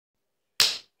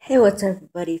Hey, what's up,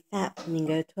 everybody? Fat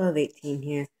Flamingo 1218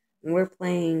 here, and we're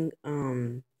playing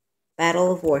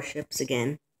Battle of Warships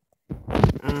again.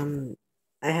 Um,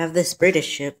 I have this British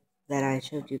ship that I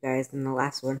showed you guys in the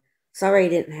last one. Sorry I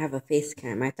didn't have a face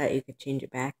cam. I thought you could change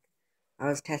it back. I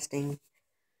was testing.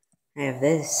 I have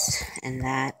this and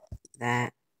that,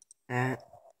 that,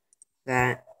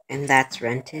 and that's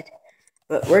rented.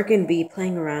 But we're gonna be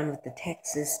playing around with the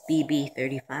Texas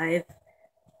BB-35.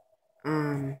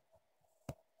 Um,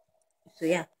 so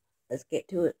yeah, let's get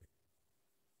to it.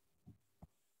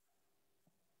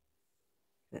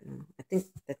 But no, I think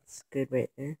that's good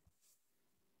right there.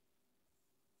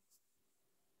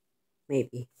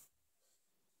 Maybe.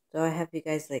 So I have you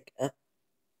guys like up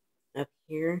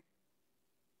here.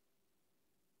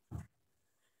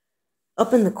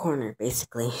 Up in the corner,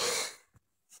 basically.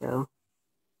 So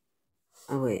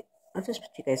oh wait. I'll just put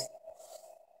you guys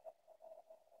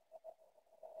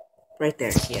right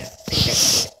there. Yeah. I think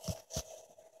that's it.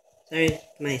 Sorry if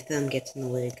my thumb gets in the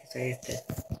way because I have to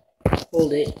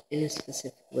hold it in a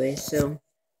specific way. So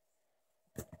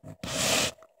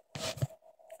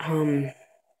um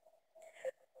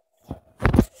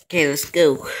okay, let's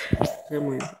go.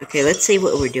 Someone. Okay, let's see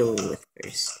what we're dealing with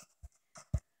first.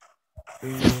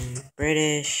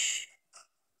 British,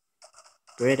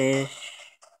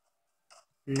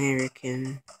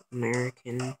 American,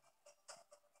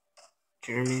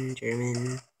 German.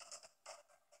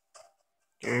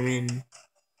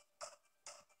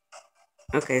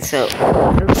 Okay, so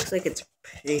it looks like it's a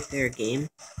pretty fair game.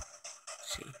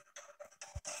 Let's see.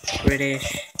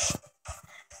 British.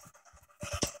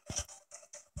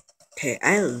 Okay,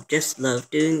 I just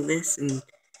love doing this and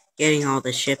getting all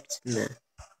the ships in the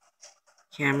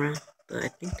camera, but I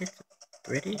think that's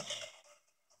British.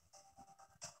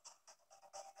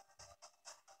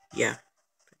 Yeah,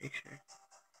 pretty sure.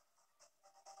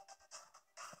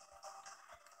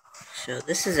 So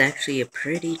this is actually a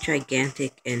pretty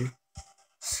gigantic and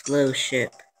slow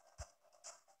ship.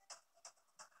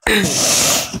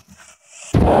 So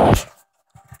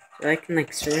I can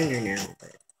like surrender now,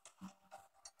 but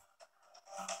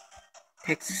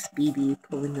Texas BB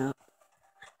pulling up.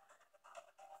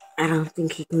 I don't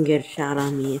think he can get a shot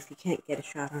on me. If he can't get a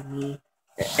shot on me,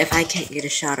 if I can't get a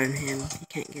shot on him, he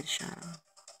can't get a shot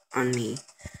on me.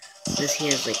 Because he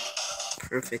has like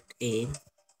perfect aim.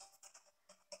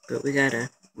 But we got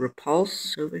a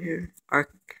repulse over here.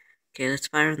 Okay, let's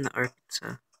fire on the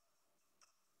Arkansas.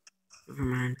 Never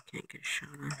mind, we can't get a shot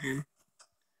on him.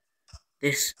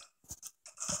 This.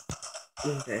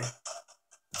 Okay.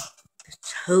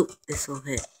 Let's hope this will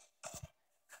hit.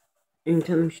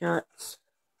 Incoming shots.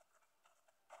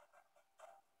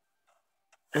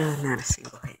 Not a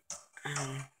single hit.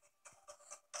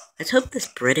 Let's hope this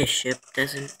British ship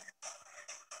doesn't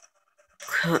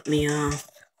cut me off.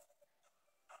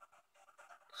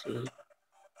 Let's see.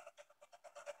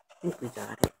 I think we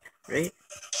got it, right?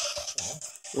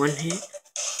 One hit.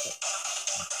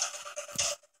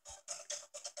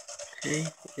 Okay,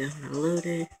 we got it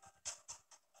loaded.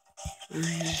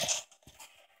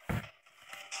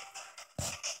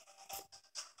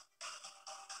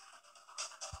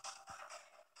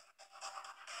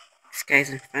 This guy's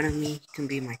in front of me. He can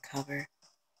be my cover.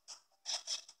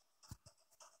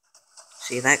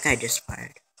 See, that guy just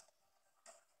fired.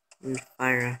 I'm gonna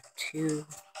fire off two.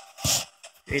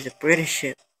 There's a British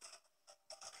ship.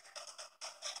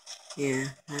 Yeah,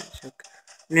 that's okay.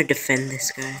 I'm gonna defend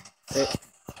this guy. But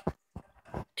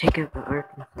take out the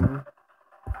Arkansas.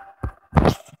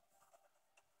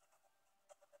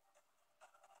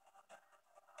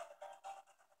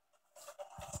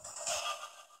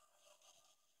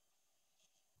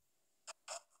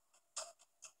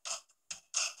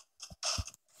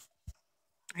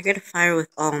 I gotta fire with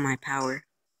all my power.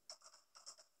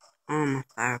 All my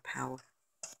firepower.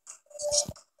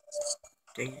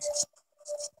 Dang it.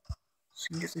 This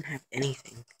thing doesn't have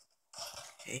anything.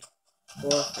 Okay.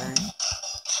 4, 5.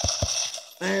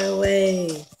 Fire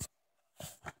away!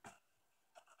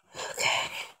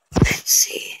 Okay. Let's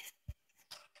see.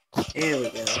 There we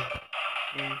go.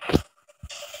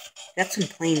 Got some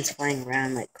planes flying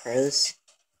around like crows.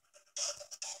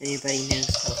 Anybody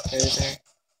knows how crows are?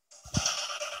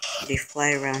 They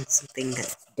fly around something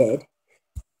that's dead.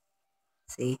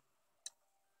 See?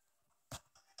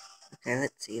 Okay,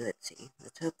 let's see. Let's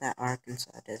hope that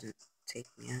Arkansas doesn't take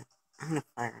me out. I'm gonna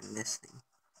fire on this thing.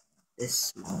 This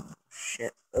small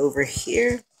ship over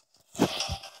here.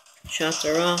 Shots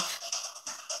are off.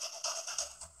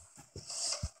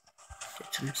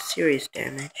 Did some serious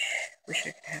damage. Wish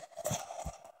I could have.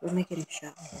 Where am I getting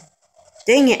shot?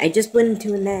 Dang it, I just went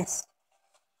into a nest.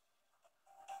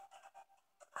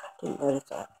 Didn't notice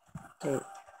that. Okay.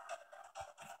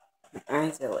 My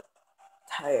eyes are like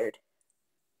tired.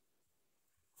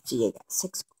 See, I got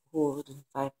 6 gold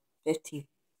and $15,000.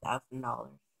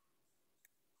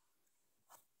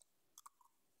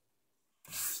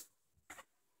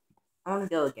 I want to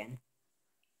go again.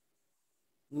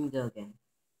 Let me go again.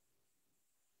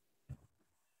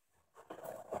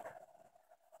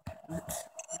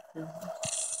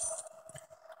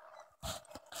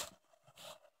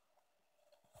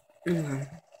 Mm.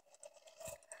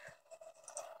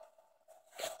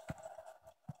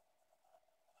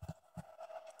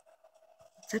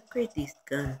 Let's upgrade these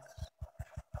guns.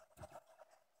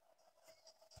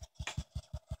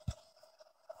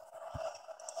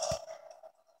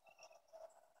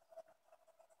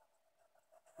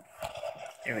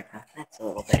 There we go. That's a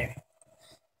little better.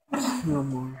 A little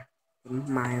more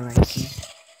than my liking.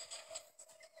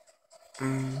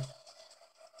 Oh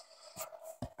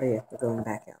yeah, we're going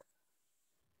back out.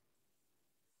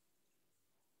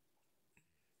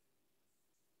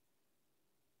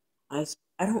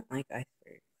 I don't like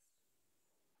icebergs.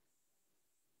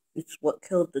 It's what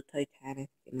killed the Titanic,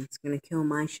 and it's gonna kill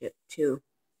my ship too.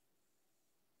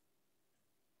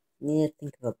 I need to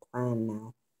think of a plan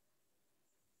now.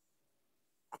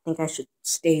 I think I should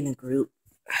stay in a group.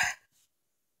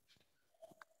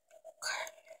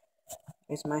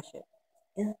 There's my ship.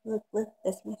 Yeah, look,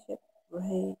 that's my ship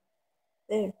right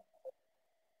there.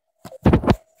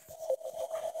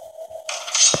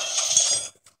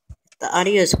 The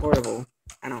audio is horrible.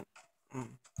 I don't.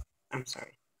 I'm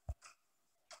sorry.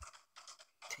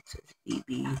 Texas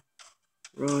BB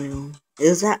Royal. It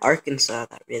was that Arkansas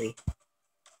that really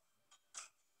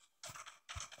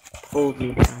pulled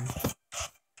me down.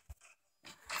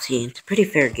 See, it's a pretty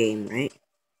fair game, right?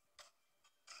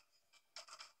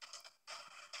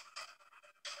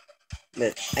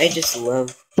 But I just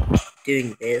love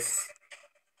doing this.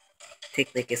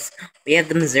 Take like a. We have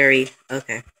the Missouri.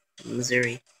 Okay,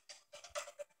 Missouri.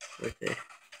 We're good.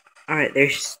 Alright,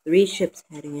 there's 3 ships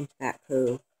heading into that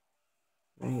cove.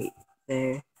 Right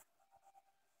there.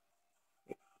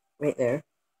 Right there.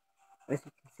 As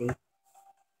you can see.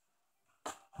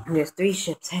 And there's 3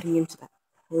 ships heading into that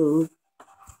cove.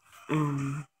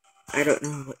 I don't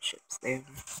know what ships they are.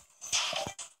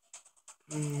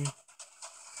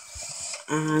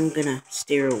 I'm gonna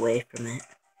steer away from it.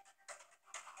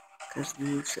 Because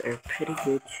these are pretty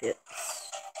good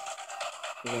ships.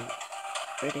 Yeah,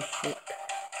 British ship.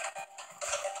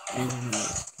 And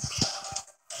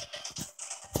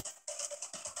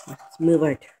let's move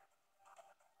our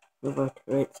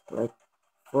turrets to like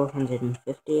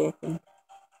 450, I think.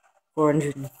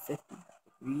 450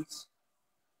 degrees.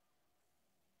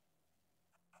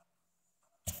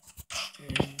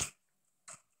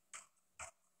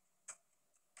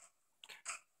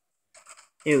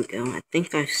 There we go. I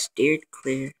think I've steered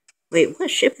clear. Wait, what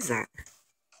ship is that?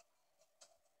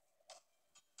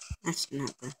 That's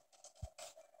not the...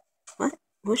 What?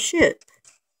 What ship?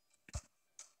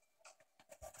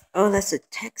 Oh, that's a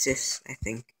Texas, I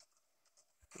think.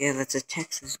 Yeah, that's a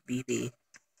Texas BB-35.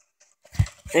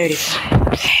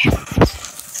 Okay.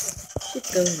 Keep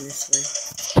going this way.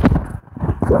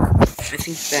 I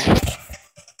think that...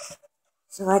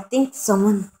 So I think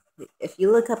someone... If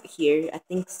you look up here, I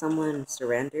think someone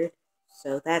surrendered.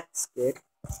 So that's good.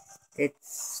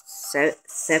 It's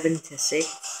 7-6.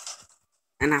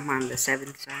 And I'm on the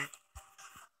 7th side.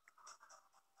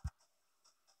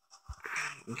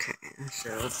 Okay,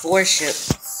 so 4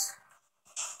 ships.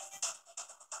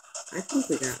 I think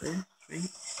we got this,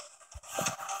 right?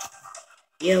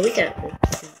 Yeah, we got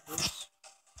this.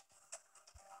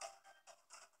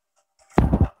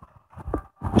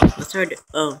 What's hard to...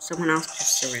 Oh, someone else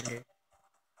just surrendered.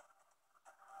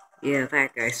 Yeah,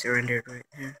 that guy surrendered right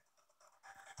there.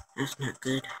 That's not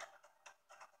good.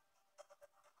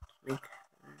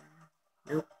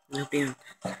 Nope, nobody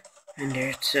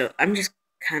surrendered. So I'm just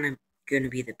kind of gonna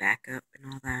be the backup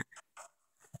and all that.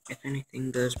 If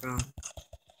anything goes wrong.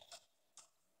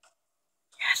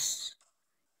 Yes!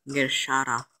 Get a shot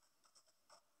off.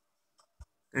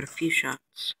 Got a few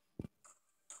shots.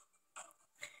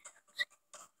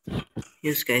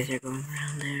 These guys are going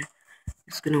around there.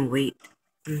 Just gonna wait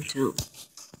until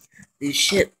these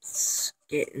ships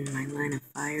get in my line of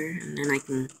fire, and then I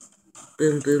can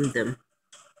boom them.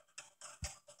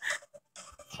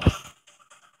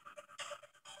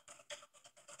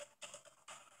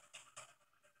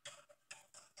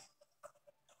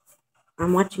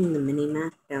 I'm watching the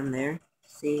mini-map down there to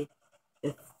see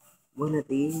if one of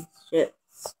these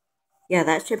ships... Yeah,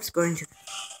 that ship's going to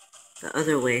the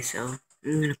other way, so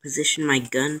I'm gonna position my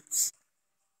guns.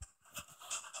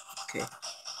 Okay,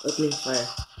 opening fire.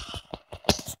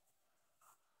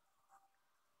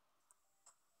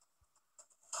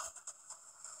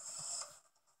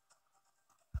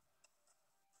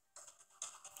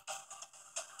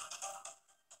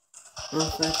 All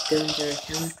 5 guns are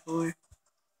accounted for.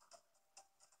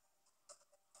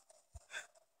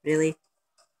 Really?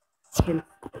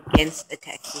 Against the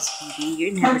Texas BB,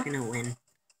 you're never gonna win.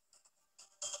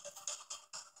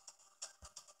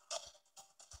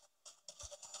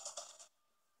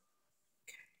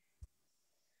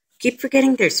 Keep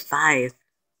forgetting there's 5.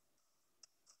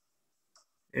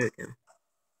 There we go.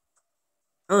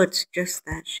 Oh, it's just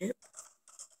that ship?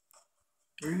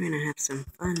 We're gonna have some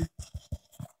fun.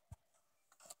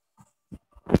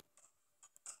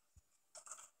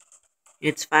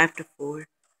 It's 5-4.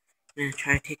 I'm gonna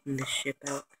try taking this ship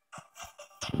out.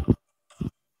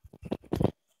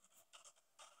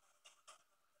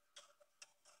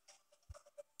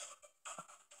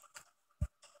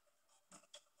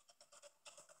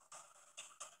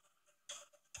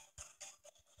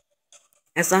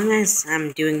 As long as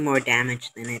I'm doing more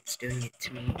damage than it's doing it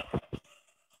to me.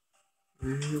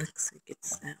 Looks like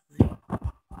it's that way.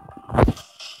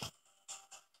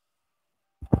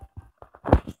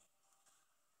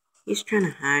 He's trying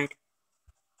to hide.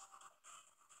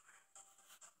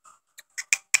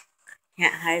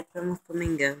 Can't hide from a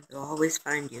flamingo. They'll always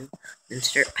find you and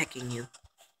start pecking you.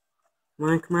 Come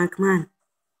on, come on, come on.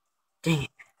 Dang it.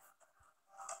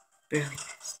 Barely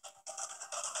missed.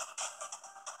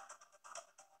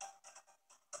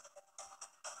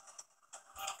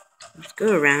 Let's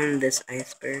go around this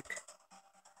iceberg.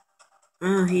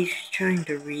 Oh, he's trying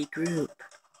to regroup.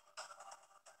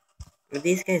 Are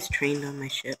these guys trained on my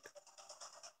ship?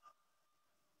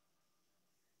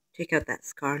 Take out that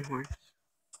Scarn horse.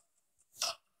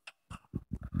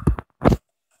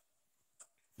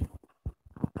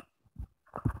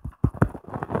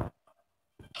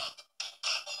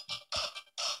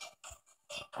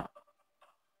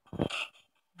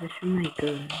 Where should my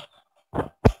go?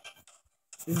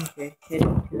 Okay,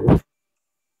 heading to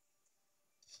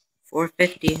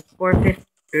 450.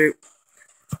 450.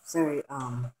 Sorry,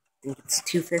 I think it's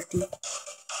 250.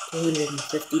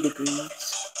 250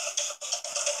 degrees.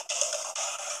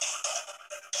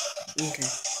 Okay.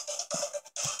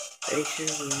 Pretty sure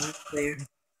we are clear.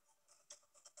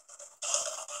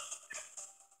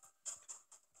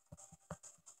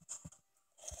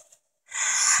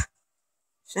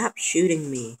 Stop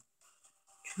shooting me.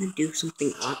 I'm trying to do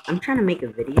something odd. I'm trying to make a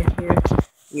video here. And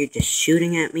you're just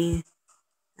shooting at me.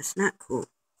 That's not cool.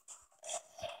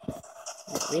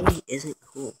 It really isn't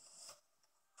cool.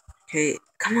 Okay,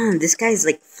 come on. This guy's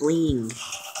like fleeing.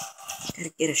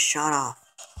 Gotta get a shot off.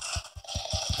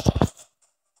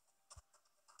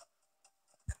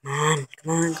 Come on,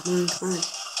 come on, come on, come on.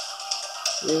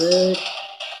 Good.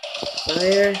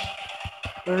 Fire.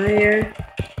 Fire.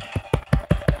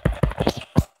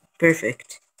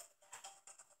 Perfect.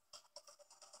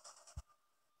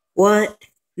 What?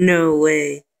 No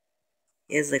way.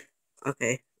 He has like,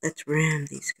 okay, let's ram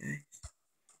these guys.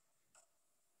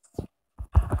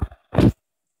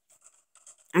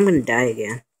 I'm gonna die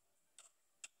again.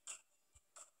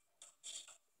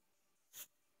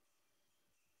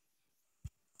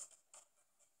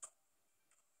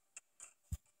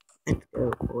 Let's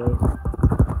go, boys.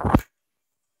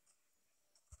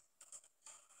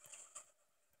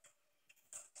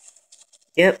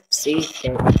 Yep, see,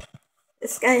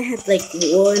 this guy had like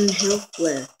 1 health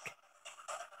left.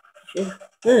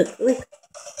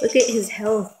 Look at his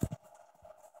health.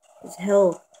 His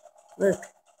health.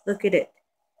 Look at it.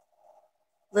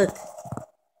 Look.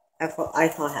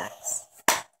 iPhone hacks.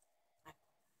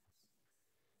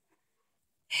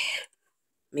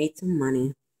 Made some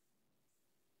money.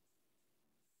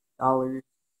 Dollars.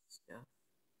 Stuff.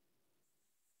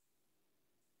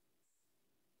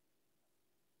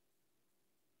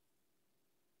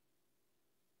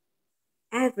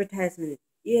 Advertisement.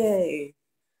 Yay.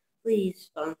 Please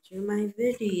sponsor my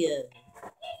video.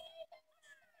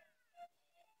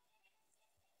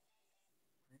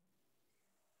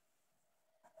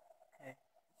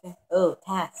 Okay. Oh,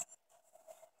 task.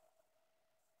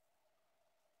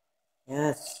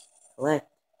 Yes. Collect.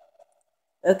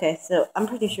 Okay, so I'm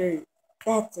pretty sure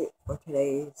that's it for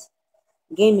today's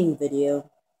gaming video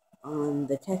on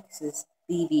the Texas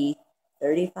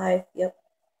BB-35. Yep,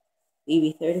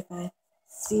 BB-35.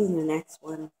 See you in the next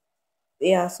one.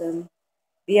 Be awesome.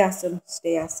 Be awesome.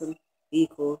 Stay awesome. Be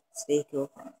cool. Stay cool.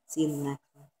 See you in the next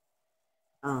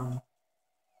one.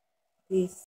 Peace.